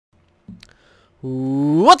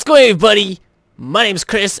What's going on, everybody? My name's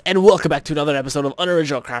Chris, and welcome back to another episode of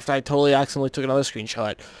Unoriginal Craft. I totally accidentally took another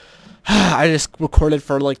screenshot. I just recorded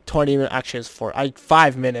for like 20 minutes. Actually, it's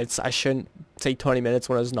 5 minutes. I shouldn't say 20 minutes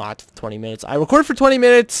when it's not 20 minutes. I recorded for 20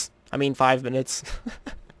 minutes. I mean 5 minutes.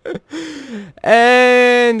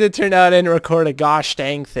 And it turned out I didn't record a gosh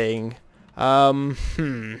dang thing.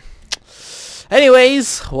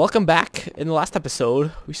 Anyways, welcome back. In the last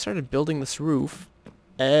episode, we started building this roof,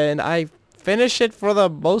 and I finished it for the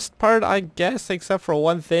most part, I guess, except for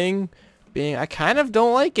one thing, being I kind of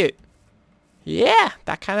don't like it. Yeah,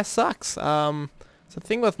 that kind of sucks. It's the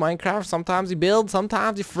thing with Minecraft. Sometimes you build,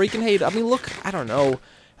 sometimes you freaking hate it. I mean, look, I don't know.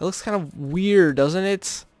 It looks kind of weird, doesn't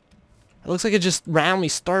it? It looks like it just randomly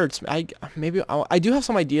starts. I do have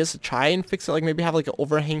some ideas to try and fix it, like maybe have like an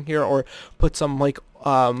overhang here, or put some like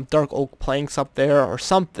dark oak planks up there or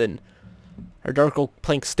something, or dark oak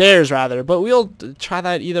plank stairs rather. But we'll try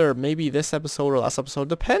that either maybe this episode or last episode,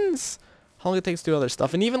 depends how long it takes to do other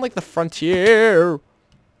stuff. And even like the front here,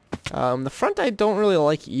 the front I don't really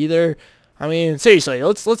like either. I mean, seriously,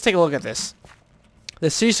 let's take a look at this.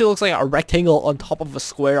 This seriously looks like a rectangle on top of a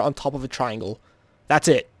square on top of a triangle. That's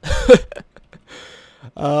it.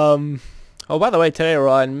 Oh, by the way, today we're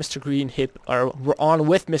on Mr. Green Hip, or we're on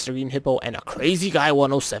with Mr. Green Hippo and a crazy guy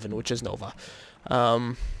 107, which is Nova.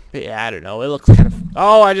 But yeah, I don't know. It looks kind of.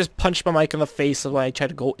 Oh, I just punched my mic in the face when I tried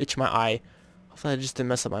to go itch my eye. Hopefully, I just didn't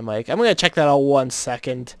mess up my mic. I'm gonna check that out 1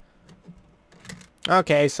 second.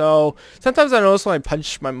 Okay, so sometimes I notice when I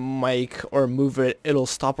punch my mic or move it, it'll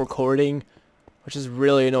stop recording, which is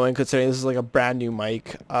really annoying considering this is like a brand new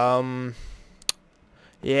mic.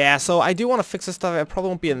 Yeah, so I do want to fix this stuff. It probably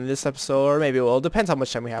won't be in this episode, or maybe it will. It depends how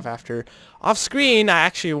much time we have after. Off screen, I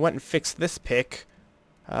actually went and fixed this pick.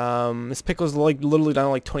 This pick was like literally down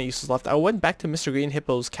to like 20 uses left. I went back to Mr. Green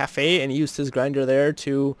Hippo's cafe and used his grinder there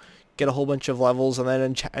to get a whole bunch of levels, and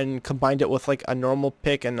then and combined it with like a normal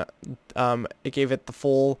pick, and it gave it the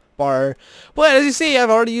full bar. But as you see,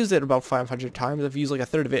 I've already used it about 500 times. I've used like a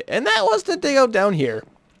third of it, and that was to dig out down here.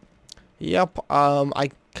 Yep.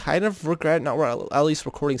 I kind of regret not at least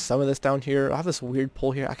recording some of this down here. I have this weird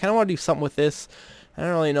pole here. I kind of want to do something with this. I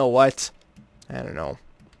don't really know what. I don't know.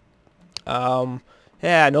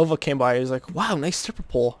 Yeah, Nova came by. He was like, "Wow, nice stripper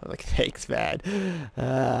pole." I'm like, "Thanks, man."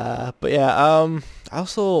 But yeah, I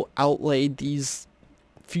also outlaid these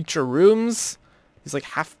future rooms. These like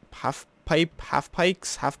half pipes.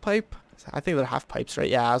 I think they're half pipes, right?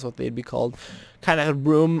 Yeah, that's what they'd be called. Kind of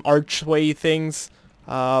room archway things.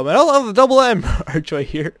 I don't love the double M archway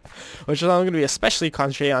here, which I'm going to be especially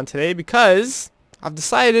concentrating on today because I've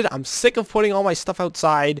decided I'm sick of putting all my stuff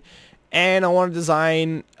outside, and I want to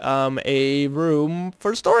design a room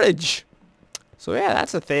for storage. So yeah,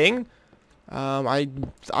 that's the thing.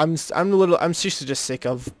 I'm seriously just sick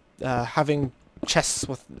of having chests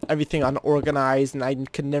with everything unorganized, and I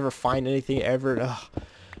could never find anything ever. Ugh.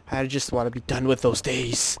 I just want to be done with those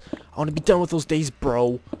days. I want to be done with those days,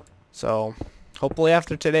 bro. So hopefully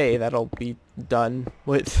after today that'll be done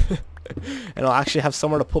with. And I'll actually have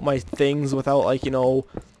somewhere to put my things without, like, you know,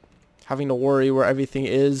 having to worry where everything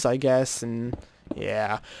is, I guess. And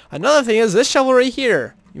yeah, another thing is this shovel right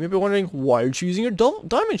here. You may be wondering, why aren't you using your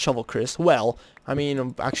diamond shovel, Chris? Well, I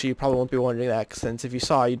mean, actually you probably won't be wondering that, since if you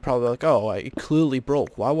saw, you'd probably be like, oh, it clearly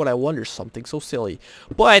broke. Why would I wonder something so silly?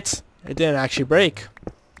 But it didn't actually break.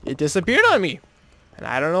 It disappeared on me, and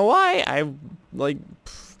I don't know why.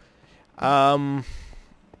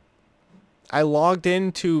 I logged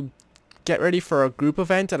in to get ready for a group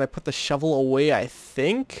event, and I put the shovel away, I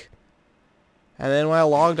think. And then when I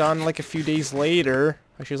logged on like a few days later,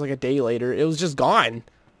 actually it was like a day later, it was just gone.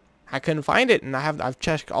 I couldn't find it, and I've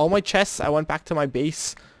checked all my chests. I went back to my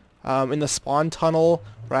base in the spawn tunnel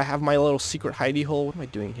where I have my little secret hidey hole. What am I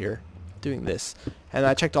doing here? Doing this. And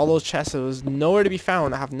I checked all those chests. It was nowhere to be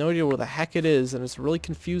found. I have no idea where the heck it is, and it's really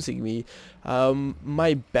confusing me.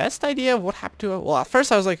 My best idea of what happened to it, well, at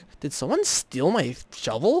first I was like, did someone steal my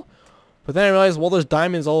shovel? But then I realized, well, there's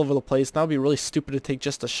diamonds all over the place. That would be really stupid to take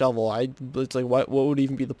just a shovel. It's like, what would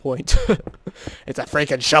even be the point? It's a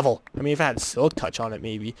freaking shovel. I mean, if it had silk touch on it,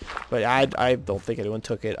 maybe. But I don't think anyone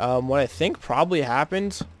took it. What I think probably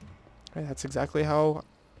happened, right, that's exactly how,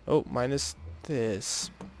 oh, minus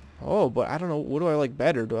this. Oh, but I don't know, what do I like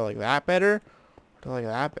better? Do I like that better? Or do I like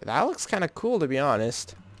that? That looks kind of cool, to be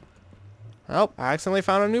honest. Oh, I accidentally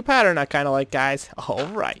found a new pattern I kind of like, guys.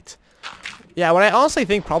 Alright. Yeah, what I honestly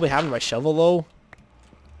think probably happened to my shovel, though,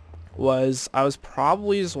 was I was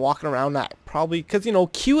probably just walking around that. Probably, because, you know,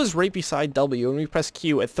 Q is right beside W. When we press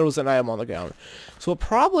Q, it throws an item on the ground. So what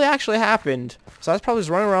probably actually happened, so I was probably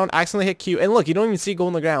just running around, accidentally hit Q. And look, you don't even see it go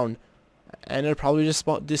on the ground. and it probably just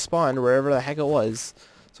despawned wherever the heck it was.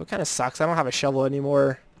 So it kind of sucks. I don't have a shovel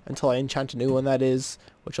anymore until I enchant a new one, that is,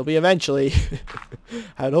 which will be eventually.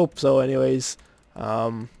 I'd hope so anyways.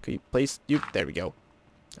 Can you place you? There we go.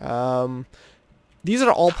 These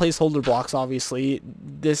are all placeholder blocks, obviously.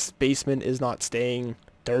 This basement is not staying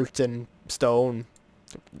dirt and stone.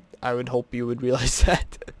 I would hope you would realize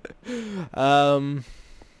that.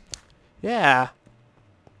 Yeah.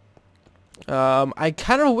 I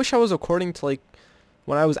kind of wish I was recording to, like,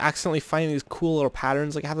 when I was accidentally finding these cool little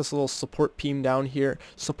patterns. Like, I have this little support beam down here.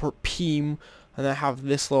 Support beam. And then I have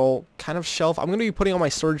this little kind of shelf. I'm going to be putting all my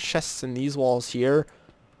storage chests in these walls here.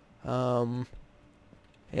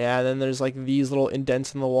 Yeah, and then there's like these little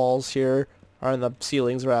indents in the walls here, or in the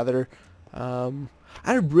ceilings rather. I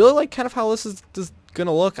really like kind of how this is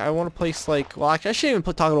gonna look. I want to place like, well, actually I shouldn't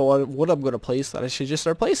even talk about what I'm gonna place. That I should just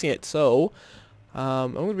start placing it. So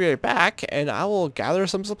I'm gonna be right back, and I will gather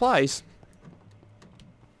some supplies.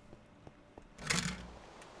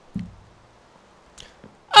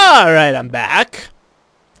 All right, I'm back.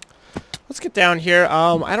 Let's get down here.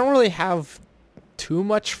 I don't really have too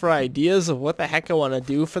much for ideas of what the heck I want to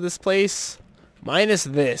do for this place, minus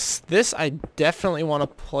this. This I definitely want to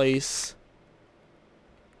place.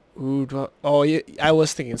 Ooh, oh yeah, I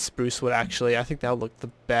was thinking spruce wood actually. I think that would look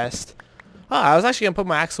the best. I was actually gonna put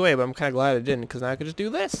my axe away, but I'm kind of glad I didn't, because now I could just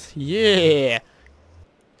do this. Yeah.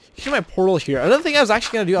 Here's my portal here. Another thing I was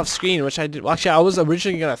actually gonna do off screen, which I did. Well, actually, I was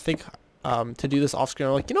originally gonna think to do this off screen.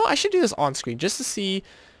 I'm like, you know, I should do this on screen just to see.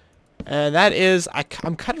 And that is,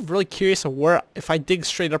 I'm kind of really curious of where, if I dig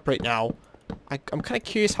straight up right now, I'm kind of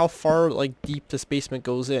curious how far, like, deep this basement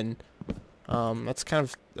goes in. That's kind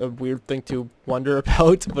of a weird thing to wonder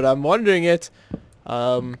about, but I'm wondering it.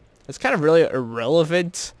 It's kind of really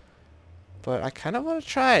irrelevant, but I kind of want to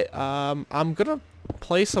try it. I'm gonna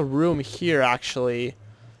place a room here, actually,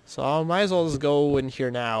 so I might as well just go in here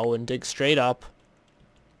now and dig straight up.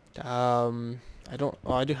 I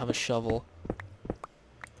do have a shovel.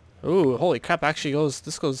 Ooh, holy crap, actually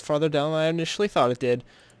this goes farther down than I initially thought it did.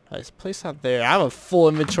 Nice, place that there. I have a full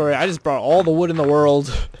inventory. I just brought all the wood in the world.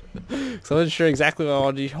 So I wasn't sure exactly what I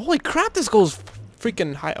wanted to do. Holy crap, this goes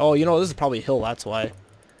freaking high. Oh, you know, this is probably a hill, that's why.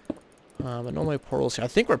 I know my portal's here. I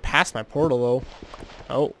think we're past my portal, though.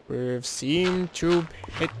 Oh, we've seemed to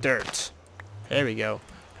hit dirt. There we go.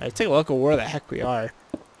 Alright, take a look at where the heck we are.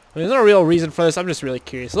 I mean, there's no real reason for this. I'm just really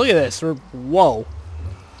curious. Look at this. Whoa.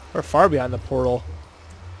 We're far behind the portal.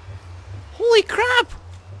 Holy crap!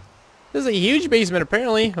 This is a huge basement,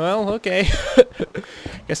 apparently. Well, okay.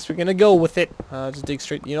 Guess we're gonna go with it. Just dig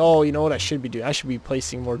straight. You know what I should be doing? I should be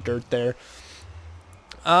placing more dirt there.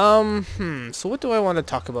 So what do I want to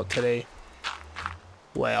talk about today?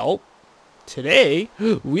 Well, today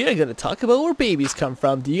we are gonna talk about where babies come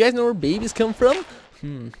from. Do you guys know where babies come from?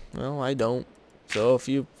 Well, I don't. So if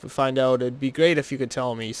you find out, it'd be great if you could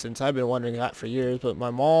tell me, since I've been wondering that for years, but my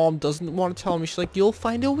mom doesn't want to tell me. She's like, you'll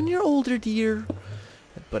find out when you're older, dear.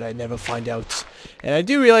 But I never find out. And I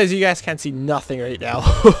do realize you guys can't see nothing right now.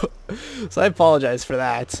 So I apologize for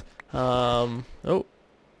that. Oh,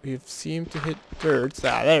 we've seemed to hit dirt.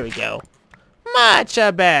 Ah, there we go. Much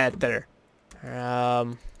better.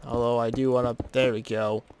 Although I do want to, there we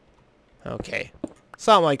go. Okay.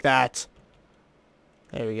 Something like that.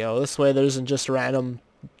 There we go. This way there isn't just a random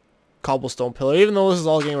cobblestone pillar, even though this is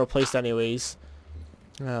all getting replaced anyways.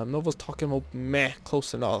 Nova's talking about meh,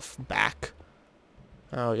 close enough. Back.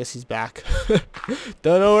 Oh, I guess he's back.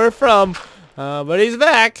 Don't know where from, but he's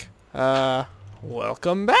back.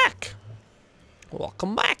 Welcome back.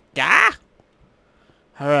 Welcome back, guy.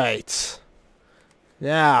 Alright.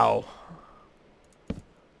 Now,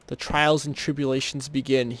 the trials and tribulations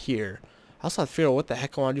begin here. I also have to figure out what the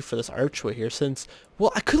heck I want to do for this archway here, since,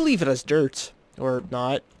 well, I could leave it as dirt, or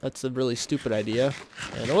not. That's a really stupid idea,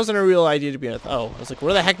 and it wasn't a real idea to be honest. Oh, I was like,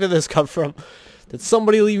 where the heck did this come from? Did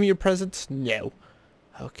somebody leave me a present? No.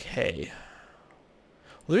 Okay.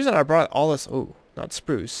 Well, the reason I brought all this, oh, not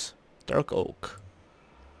spruce, dark oak.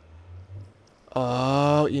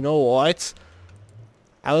 You know what?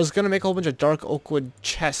 I was gonna make a whole bunch of dark oak wood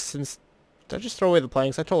chests, since, did I just throw away the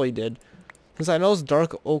planks? I totally did. Since I know those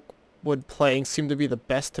dark oak wood planks seem to be the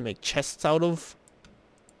best to make chests out of.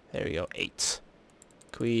 There we go, 8.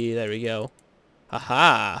 There we go.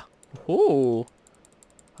 Aha! Ooh!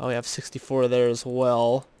 Oh, we have 64 there as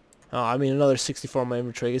well. Oh, I mean another 64 in my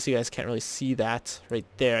inventory. I guess you guys can't really see that right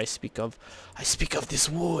there. I speak of this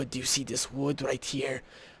wood. Do you see this wood right here?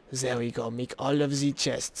 There we go. Make all of the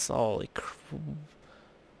chests. Holy crap.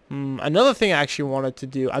 Another thing I actually wanted to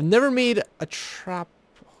do, I've never made a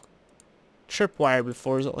tripwire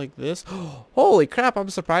before. Is it like this? Holy crap, I'm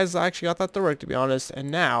surprised I actually got that to work, to be honest.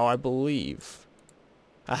 And now, I believe...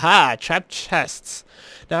 Aha! Trapped chests.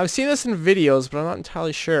 Now, I've seen this in videos, but I'm not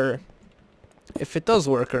entirely sure if it does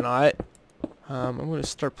work or not. I'm going to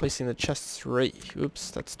start placing the chests right...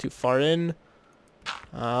 Oops, that's too far in.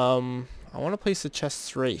 I want to place the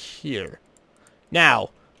chests right here.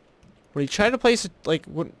 Now, when you try to place it... Like,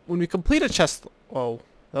 when we complete a chest... Oh,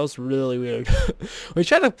 that was really weird. When we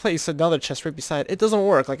try to place another chest right beside it, it doesn't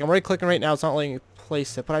work. Like, I'm right-clicking right now, it's not letting me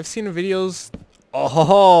place it. But I've seen in videos...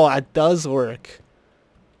 Oh, it does work.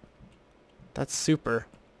 That's super.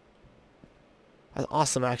 That's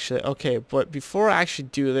awesome, actually. Okay, but before I actually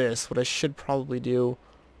do this, what I should probably do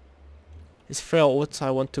is figure out what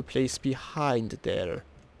I want to place behind there.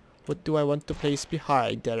 What do I want to place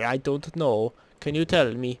behind there? I don't know. Can you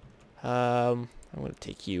tell me? I'm gonna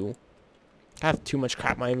take you. I have too much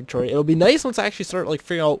crap in my inventory. It'll be nice once I actually start like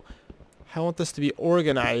figuring out how I want this to be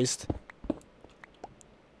organized.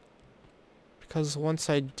 Because once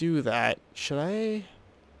I do that, should I?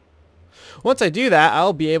 Once I do that,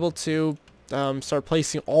 I'll be able to start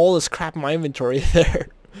placing all this crap in my inventory there.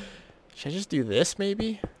 Should I just do this,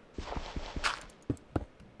 maybe?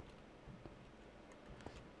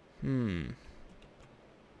 Crafting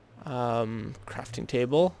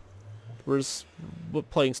table. Where's... What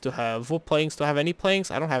planks do I have? What planks do I have? Any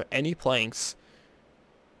planks? I don't have any planks.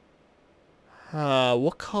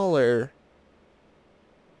 What color?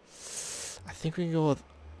 I think we can go with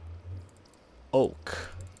oak.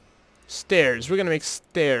 Stairs. We're gonna make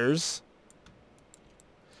stairs.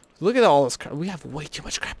 Look at all this crap. We have way too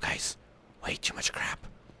much crap, guys. Way too much crap.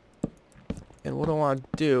 And what I want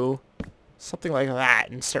to do, something like that,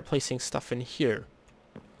 and start placing stuff in here.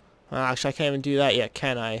 Actually, I can't even do that yet,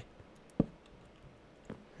 can I?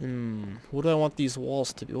 What do I want these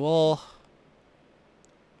walls to be? Well,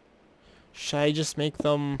 should I just make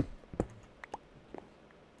them...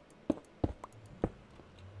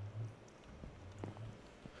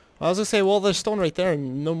 I was gonna say, well, there's stone right there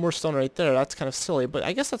and no more stone right there. That's kind of silly, but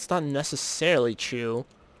I guess that's not necessarily true.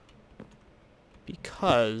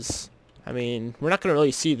 Because, I mean, we're not gonna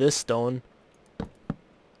really see this stone.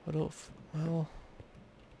 What if, well,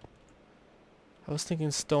 I was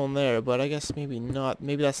thinking stone there, but I guess maybe not.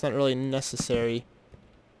 Maybe that's not really necessary.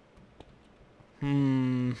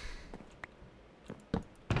 Oh,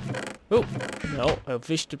 no, I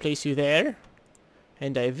wish to place you there.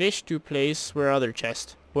 And I wish to place where other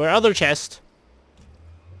chest? Where other chest?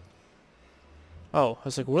 Oh, I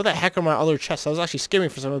was like, where the heck are my other chests? I was actually skimming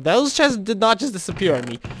for some of those chests. Did not just disappear on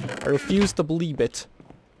me. I refuse to believe it.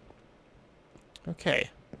 Okay.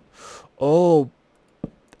 Oh,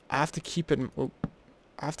 I have to keep in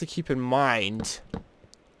mind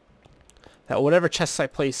that whatever chests I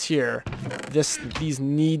place here, these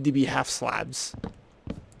need to be half slabs.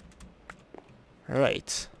 All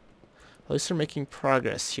right. At least we're making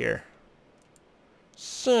progress here.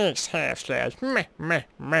 6 half slabs. Meh, meh,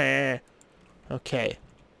 meh. Okay.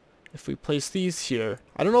 If we place these here,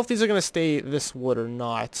 I don't know if these are gonna stay this wood or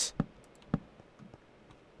not.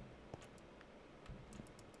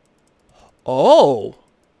 Oh,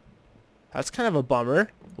 that's kind of a bummer.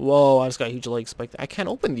 Whoa, I just got a huge leg spike. I can't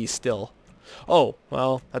open these still. Oh,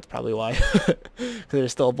 well, that's probably why. Because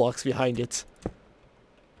there's still blocks behind it.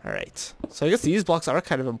 Alright, so I guess these blocks are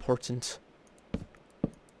kind of important.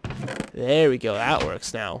 There we go, that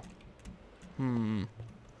works now.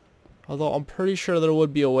 Although I'm pretty sure there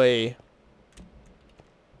would be a way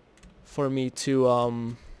for me to, what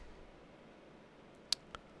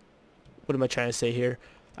am I trying to say here?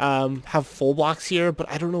 Have full blocks here, but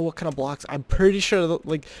I don't know what kind of blocks. I'm pretty sure that,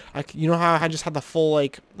 like, you know how I just had the full,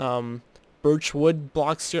 like, birch wood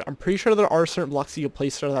blocks here? I'm pretty sure there are certain blocks you can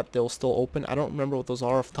place there that they'll still open. I don't remember what those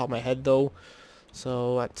are off the top of my head, though.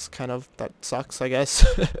 So that's kind of, that sucks, I guess.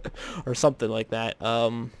 Or something like that.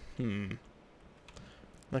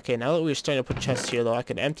 Okay, now that we're starting to put chests here, though, I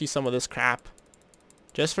can empty some of this crap.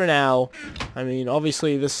 Just for now. I mean,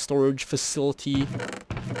 obviously, this storage facility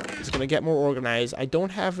is going to get more organized. I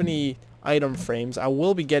don't have any item frames. I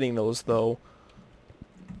will be getting those, though.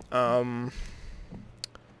 How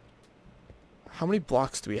many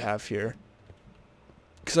blocks do we have here?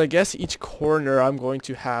 Because I guess each corner I'm going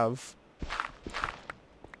to have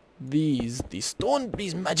these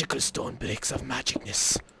magical stone bricks of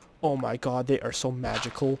magicness. Oh my god, they are so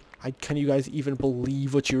magical. Can you guys even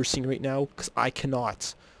believe what you're seeing right now? Because I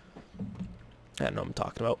cannot. I don't know what I'm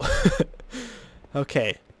talking about.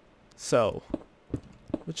 Okay, so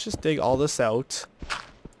let's just dig all this out.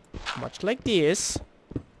 Much like this.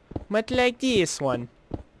 Much like this one.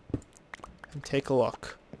 And take a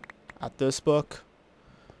look at this book.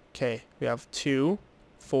 Okay, we have 2,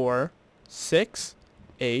 4, 6,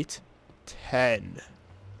 8, 10.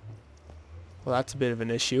 Well, that's a bit of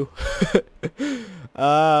an issue.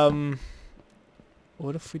 What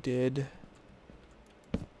if we did...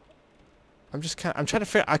 I'm trying to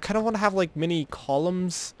figure... I kind of want to have, like, mini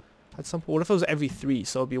columns at some point. What if it was every 3?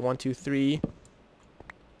 So it'd be 1, 2, 3.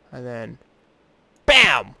 And then...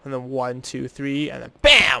 BAM! And then 1, 2, 3. And then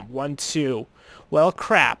BAM! 1, 2. Well,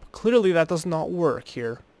 crap. Clearly that does not work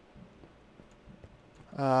here.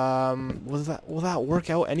 Will that work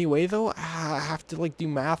out anyway, though? I have to, like, do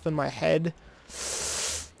math in my head.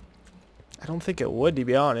 I don't think it would, to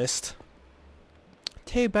be honest.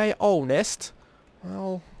 To be honest,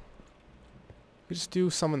 well, we just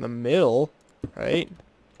do some in the middle, right?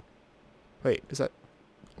 Wait, is that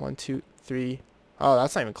 1, 2, 3? Oh,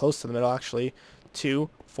 that's not even close to the middle, actually. 2,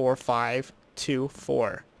 4, 5, 2,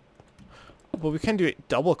 4. Well, we can do it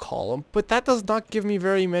double column, but that does not give me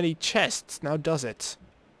very many chests, now does it?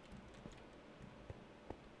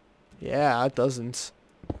 Yeah, it doesn't.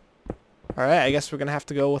 Alright, I guess we're gonna have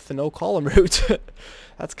to go with the no column route.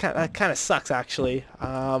 That kind of sucks, actually.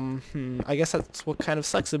 I guess that's what kind of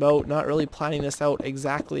sucks about not really planning this out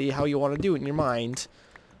exactly how you want to do it in your mind.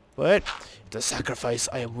 But it's a sacrifice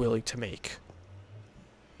I am willing to make.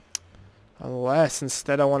 Unless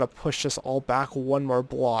instead I want to push this all back one more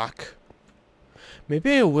block.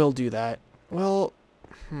 Maybe I will do that. Well,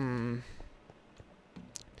 because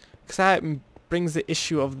that brings the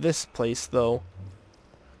issue of this place, though.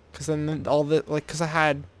 Because then all the, like, because I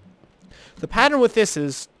had... The pattern with this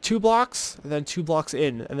is 2 blocks, and then 2 blocks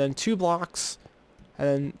in, and then 2 blocks, and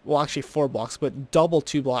then, well, actually 4 blocks, but double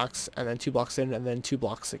 2 blocks, and then 2 blocks in, and then 2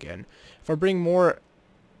 blocks again. If I bring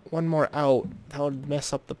one more out, that would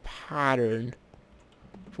mess up the pattern.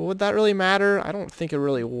 But would that really matter? I don't think it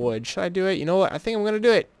really would. Should I do it? You know what? I think I'm going to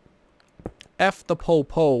do it. F the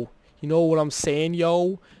po-po. You know what I'm saying,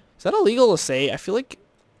 yo? Is that illegal to say? I feel like...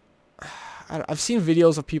 I've seen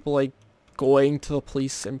videos of people, like, going to the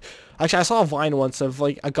police, and actually I saw a Vine once of,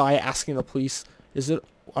 like, a guy asking the police, is it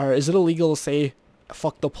illegal to say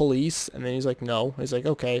fuck the police? And then he's like, no. He's like,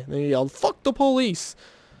 okay. And then he yelled, fuck the police.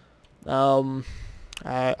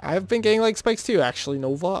 I've been getting, like, spikes too, actually,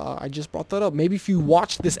 Nova. I just brought that up. Maybe if you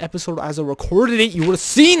watched this episode as I recorded it, you would have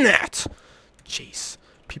seen that. Jeez,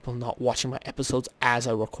 people not watching my episodes as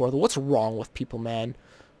I record them. What's wrong with people, man?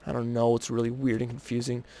 I don't know. It's really weird and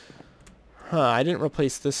confusing. Huh, I didn't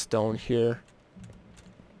replace this stone here.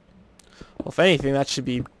 Well, if anything, that should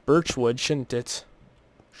be birchwood, shouldn't it?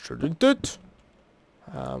 Shouldn't it?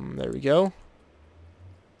 There we go.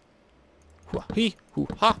 Hoo-hee,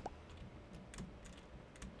 hoo-ha.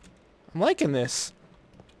 I'm liking this.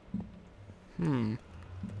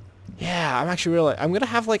 Yeah, I'm actually really... I'm gonna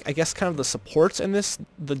have, like, I guess kind of the supports in this,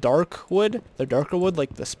 the darker wood,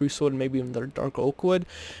 like the spruce wood and maybe even the dark oak wood.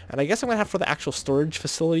 And I guess I'm gonna have for the actual storage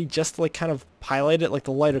facility just to, like, kind of highlight it, like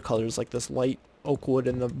the lighter colors, like this light oak wood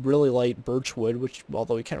and the really light birch wood, which,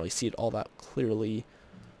 although we can't really see it all that clearly.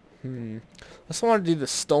 I just want to do the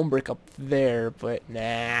stone brick up there, but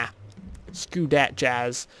nah. Screw that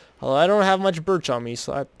jazz. Although I don't have much birch on me,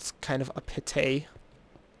 so that's kind of a pity.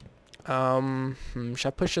 Should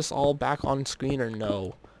I push this all back on screen or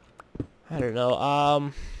no? I don't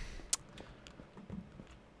know.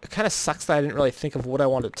 It kind of sucks that I didn't really think of what I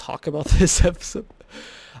wanted to talk about this episode.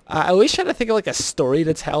 I always try to think of, like, a story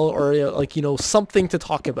to tell or, like, you know, something to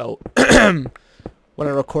talk about when I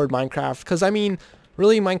record Minecraft. Because, I mean,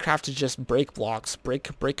 really, Minecraft is just break blocks. Break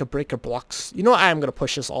blocks. You know what? I'm going to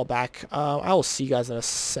push this all back. I will see you guys in a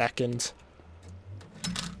second.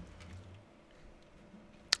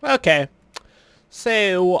 Okay,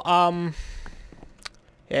 so,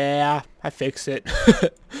 yeah, I fixed it.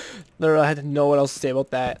 Literally, I had to know what else to say about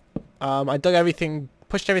that. I dug everything,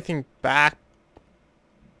 pushed everything back.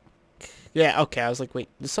 Yeah, okay, I was like, wait,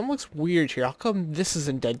 this one looks weird here. How come this is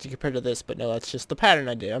indented compared to this? But no, that's just the pattern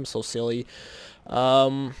I did. I'm so silly.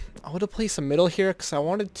 I would have placed a middle here because I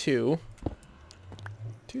wanted to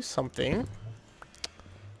do something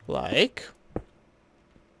like...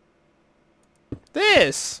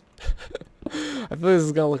 this. I feel this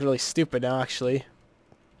is gonna look really stupid now, actually.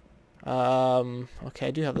 Okay,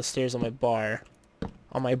 I do have the stairs on my bar,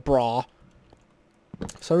 on my bra.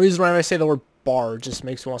 For some reason, whenever I say the word bar, it just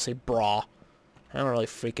makes me want to say bra. I don't really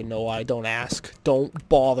freaking know why. Don't ask. Don't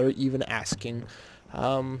bother even asking.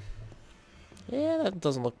 Yeah, that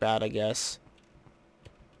doesn't look bad, I guess.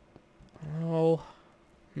 Oh,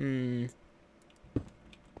 I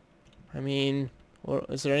mean. Well,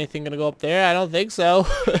 is there anything gonna go up there? I don't think so.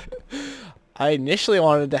 I initially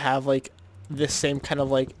wanted to have, like, this same kind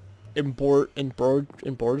of, like,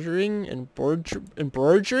 embroidering.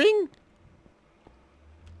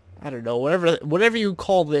 I don't know, whatever you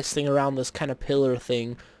call this thing around this kind of pillar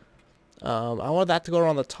thing. I wanted that to go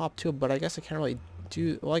around the top too, but I guess I can't really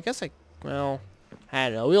do. Well, I guess well, I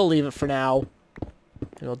don't know. We'll leave it for now.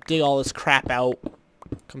 And we'll dig all this crap out.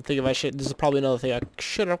 Come think of I should. This is probably another thing I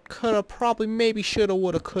probably, maybe,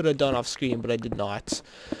 woulda, coulda done off screen, but I did not.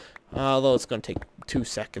 Although it's gonna take 2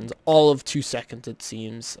 seconds, all of 2 seconds it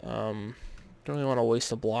seems. Don't really want to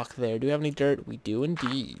waste a block there. Do we have any dirt? We do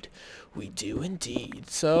indeed. We do indeed.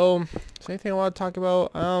 So, is there anything I want to talk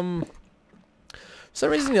about? For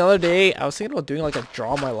some reason the other day I was thinking about doing like a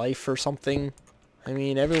draw my life or something. I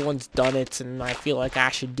mean, everyone's done it, and I feel like I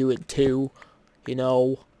should do it too. You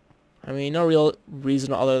know. I mean, no real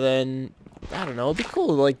reason other than, I don't know, it'd be cool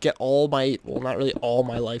to, like, get all my, well, not really all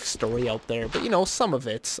my life story out there, but, you know, some of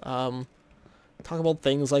it. Talk about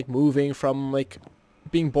things like moving from, like,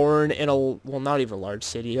 being born in a, well, not even a large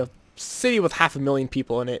city, a city with 500,000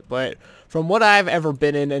 people in it, but from what I've ever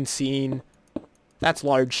been in and seen, that's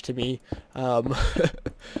large to me. From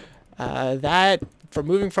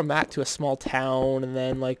moving from that to a small town, and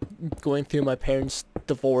then, like, going through my parents'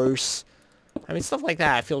 divorce, I mean, stuff like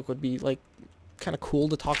that I feel like would be, like, kind of cool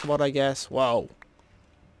to talk about, I guess. Whoa.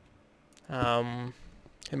 And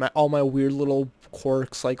all my weird little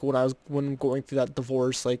quirks, like, when going through that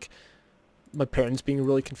divorce, like, my parents being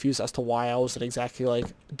really confused as to why I wasn't exactly, like,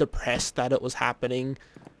 depressed that it was happening.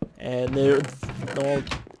 And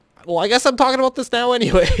well, I guess I'm talking about this now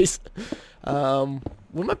anyways. When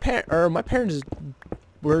my parents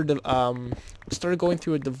were, started going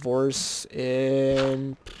through a divorce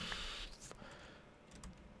in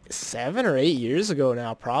 7 or 8 years ago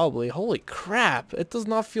now, probably. Holy crap, it does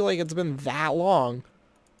not feel like it's been that long.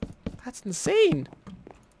 That's insane.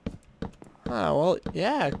 Oh, well,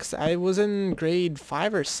 yeah, because I was in grade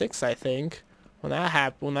 5 or 6, I think, when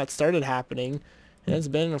that started happening, and it's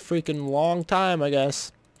been a freaking long time, I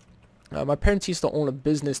guess. My parents used to own a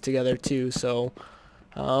business together, too, so,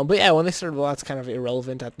 but yeah, when they started, well, that's kind of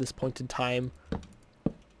irrelevant at this point in time.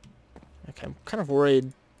 Okay, I'm kind of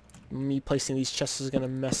worried me placing these chests is going to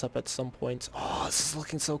mess up at some point. Oh, this is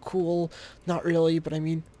looking so cool. Not really, but I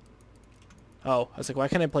mean... Oh, I was like, why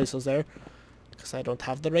can't I place those there? Because I don't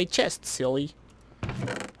have the right chest, silly.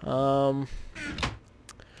 But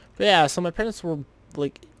yeah, so my parents were,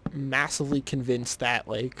 like, massively convinced that,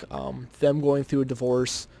 like, them going through a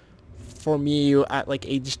divorce, for me, at, like,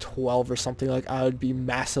 age 12 or something, like, I would be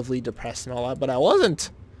massively depressed and all that, but I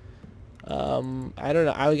wasn't. I don't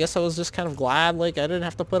know, I guess I was just kind of glad, like, I didn't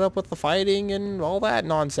have to put up with the fighting and all that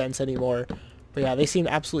nonsense anymore. But yeah, they seemed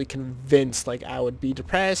absolutely convinced, like, I would be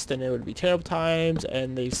depressed and it would be terrible times,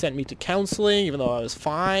 and they sent me to counseling, even though I was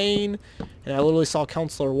fine. And I literally saw a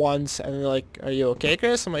counselor once, and they're like, "Are you okay,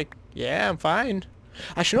 Chris?" I'm like, "Yeah, I'm fine."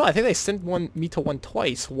 Actually, no, I think they sent me to one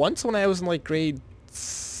twice. Once when I was in, like, grade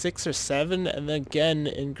 6 or 7, and then again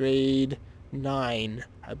in grade 9,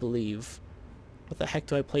 I believe. What the heck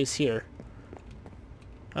do I place here?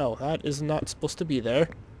 Oh, that is not supposed to be there.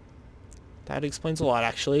 That explains a lot,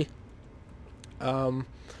 actually.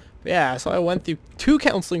 Yeah, so I went through 2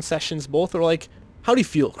 counseling sessions. Both are like, "How do you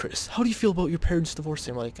feel, Chris? How do you feel about your parents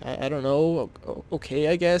divorcing?" I'm like, I don't know. Okay,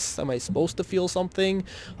 I guess. Am I supposed to feel something?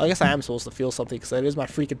 Well, I guess I am supposed to feel something because it is my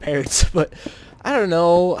freaking parents. But I don't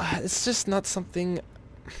know. It's just not something...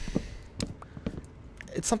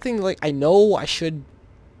 It's something, like, I know I should...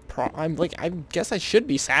 I guess I should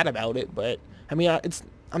be sad about it, but... I mean,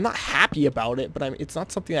 I'm not happy about it, but it's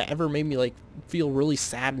not something that ever made me, like, feel really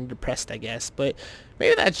sad and depressed, I guess. But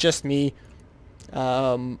maybe that's just me.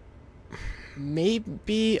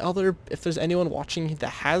 Maybe if there's anyone watching that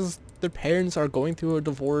has their parents are going through a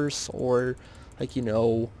divorce, or, like, you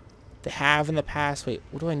know, they have in the past. Wait,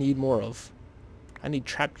 what do I need more of? I need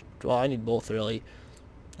well, I need both, really.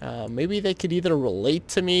 Maybe they could either relate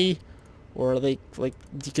to me, or they, like,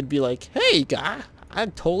 you could be like, "Hey, guy,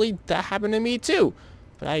 that happened to me too."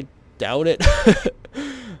 But I doubt it.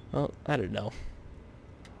 Well, I don't know.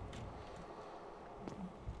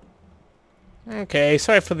 Okay,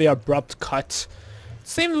 sorry for the abrupt cut.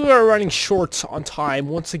 Seems we are running short on time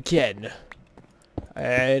once again.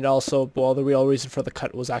 And also, well, the real reason for the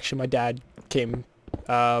cut was actually my dad came,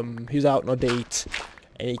 he was out on a date,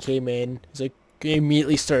 and he came in. He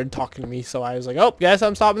immediately started talking to me, so I was like, "Oh, guess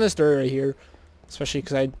I'm stopping this story right here." Especially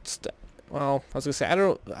because well, I was gonna say, I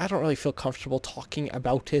don't really feel comfortable talking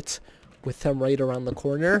about it with them right around the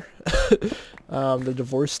corner. The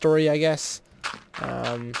divorce story, I guess.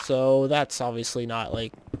 So that's obviously not,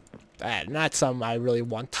 like, not something I really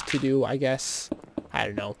want to do, I guess. I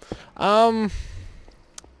don't know.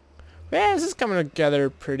 Yeah, this is coming together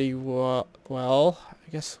pretty well. I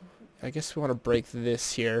guess we want to break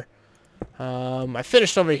this here. I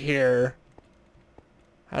finished over here.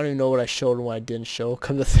 I don't even know what I showed and what I didn't show,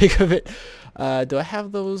 come to think of it. Do I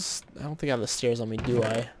have those? I don't think I have the stairs on me, do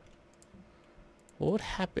I? What would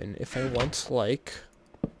happen if I went like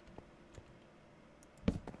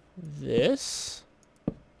this?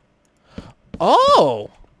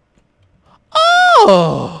 Oh!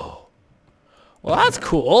 Oh! Well, that's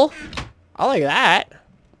cool. I like that.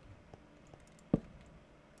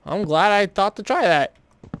 I'm glad I thought to try that.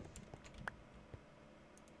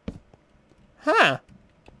 Huh.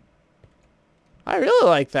 I really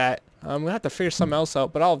like that. I'm gonna have to figure something else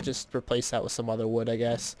out, but I'll just replace that with some other wood, I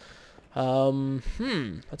guess.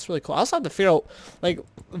 That's really cool. I also have to figure out, like,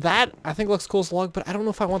 that I think looks cool as log, but I don't know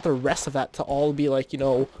if I want the rest of that to all be, like, you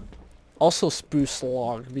know, also spruce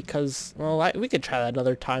log, because, well, we could try that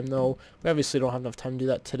another time, though. We obviously don't have enough time to do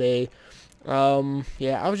that today.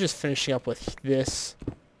 Yeah, I was just finishing up with this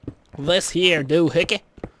here, doohickey.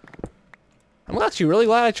 I'm actually really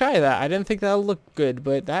glad I tried that. I didn't think that would look good,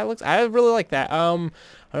 but that looks, I really like that.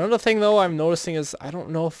 Another thing though I'm noticing is I don't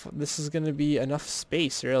know if this is going to be enough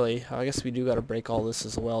space, really. I guess we do got to break all this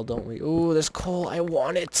as well, don't we? Ooh, there's coal. I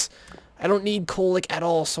want it. I don't need coal, like, at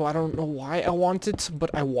all, so I don't know why I want it, but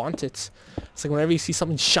I want it. It's like whenever you see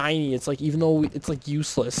something shiny, it's like, even though it's, like,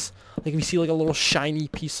 useless. Like, if you see, like, a little shiny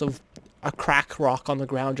piece of a crack rock on the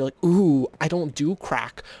ground, you're like, ooh, I don't do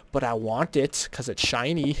crack, but I want it, because it's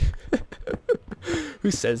shiny. Who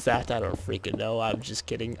says that? I don't freaking know. I'm just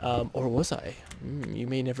kidding. Or was I? You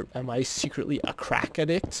may never... Am I secretly a crack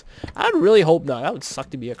addict? I'd really hope not. That would suck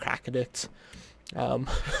to be a crack addict. But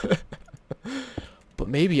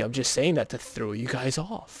maybe I'm just saying that to throw you guys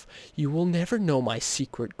off. You will never know my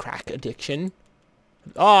secret crack addiction.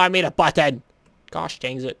 Oh, I made a button! Gosh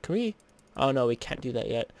dang it. Can we... Oh, no, we can't do that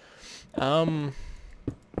yet.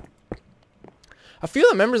 A few of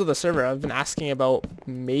the members of the server have been asking about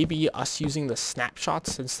maybe us using the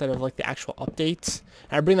snapshots instead of like the actual updates.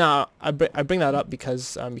 And I bring that up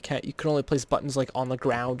because you can only place buttons like on the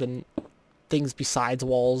ground and things besides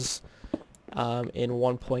walls in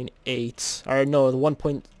 1.8 or no,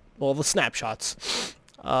 the snapshots.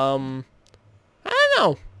 I don't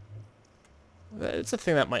know. It's a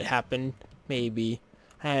thing that might happen, maybe.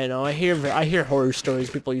 I don't know, I hear horror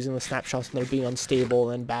stories, people using the snapshots and they're being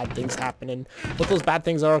unstable and bad things happen, and what those bad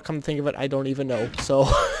things are, come to think of it, I don't even know, so,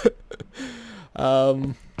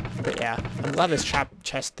 but yeah, I'm glad this trap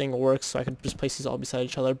chest thing works, so I can just place these all beside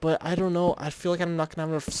each other, but I don't know, I feel like I'm not gonna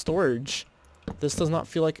have enough storage. This does not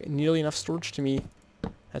feel like nearly enough storage to me.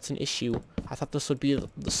 That's an issue. I thought this would be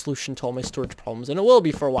the solution to all my storage problems, and it will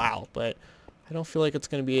be for a while, but I don't feel like it's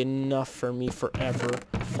gonna be enough for me forever,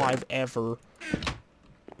 ever.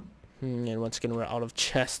 And once again, we're out of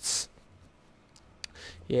chests.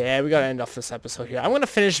 Yeah, we gotta end off this episode here. I'm gonna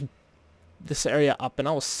finish this area up, and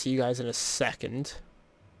I will see you guys in a second.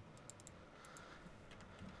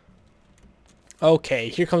 Okay,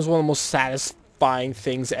 here comes one of the most satisfying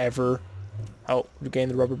things ever. Oh, we gained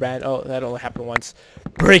the rubber band. Oh, that only happened once.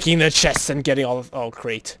 Breaking the chests and getting all of... Oh,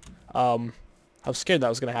 great. I was scared that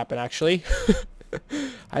was gonna happen, actually.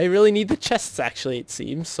 I really need the chests, actually, it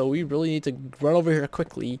seems. So we really need to run over here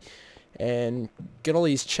quickly and get all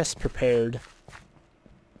these chests prepared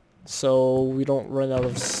so we don't run out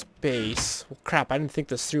of space. Well, crap, I didn't think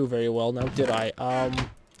this through very well, now did I?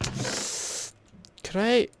 Could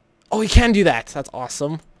I? Oh, we can do that. That's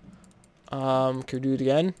awesome. Can we do it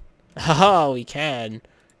again? Haha, we can.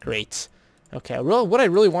 Great. Okay, what I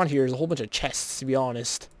really want here is a whole bunch of chests, to be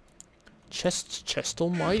honest. Chests,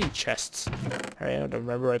 almighty chests. Alright, I don't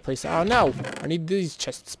remember where I placed it. Oh no! I need these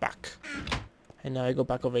chests back. And now I go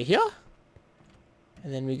back over here.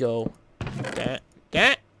 And then we go...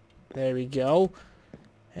 There we go.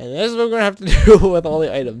 And this is what we're going to have to do with all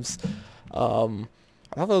the items. I thought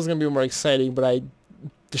that was going to be more exciting, but I...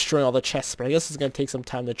 destroying all the chests. But I guess it's going to take some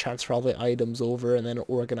time to transfer all the items over and then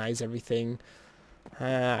organize everything.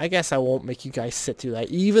 I guess I won't make you guys sit through that,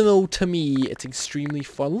 even though to me it's extremely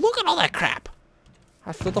fun. Look at all that crap!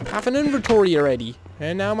 I filled up half an inventory already,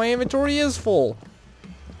 and now my inventory is full.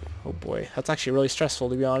 Oh boy, that's actually really stressful,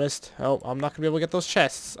 to be honest. Oh, I'm not gonna be able to get those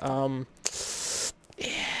chests. Yeah.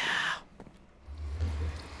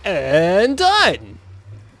 And done!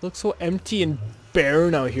 Looks so empty and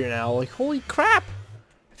barren out here now. Like, holy crap!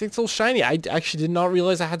 I think it's so shiny. I actually did not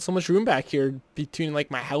realize I had so much room back here between, like,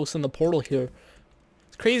 my house and the portal here.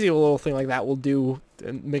 Crazy a little thing like that will do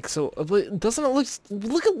and make so doesn't it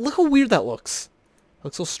look how weird that looks. It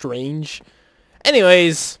looks so strange.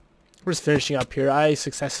 Anyways, we're just finishing up here. I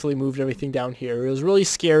successfully moved everything down here. It was really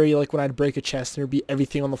scary, like, when I'd break a chest and there'd be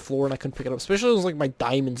everything on the floor and I couldn't pick it up. Especially it was, like, my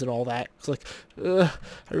diamonds and all that. It's like, I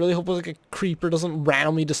really hope, like, a creeper doesn't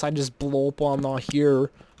randomly decide to just blow up while I'm not here.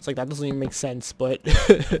 It's like, that doesn't even make sense, but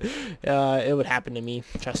it would happen to me.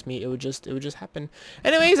 Trust me, it would just happen.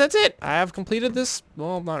 Anyways, that's it. I have completed this.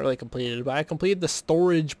 Well, not really completed, but I completed the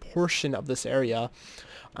storage portion of this area.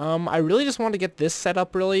 I really just want to get this set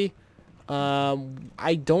up, really.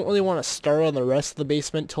 I don't really want to start on the rest of the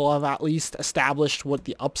basement till I've at least established what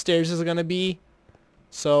the upstairs is going to be.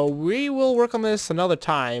 So we will work on this another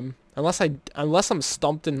time, unless I'm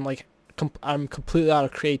stumped and like I'm completely out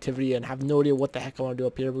of creativity and have no idea what the heck I want to do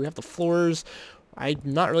up here. But we have the floors. I'm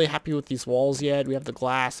not really happy with these walls yet. We have the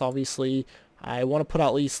glass, obviously. I want to put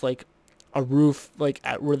at least like a roof like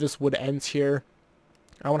at where this wood ends here.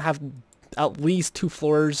 I want to have at least 2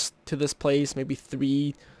 floors to this place, maybe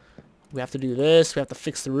 3. We have to do this. We have to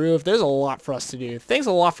fix the roof. There's a lot for us to do. Thanks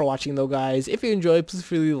a lot for watching, though, guys. If you enjoyed, please feel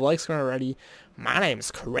free to leave a like, subscribe already. My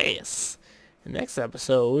name's Chris. The next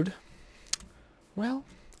episode, well,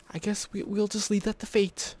 I guess we'll just leave that to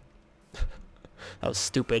fate. That was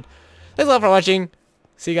stupid. Thanks a lot for watching.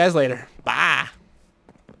 See you guys later. Bye.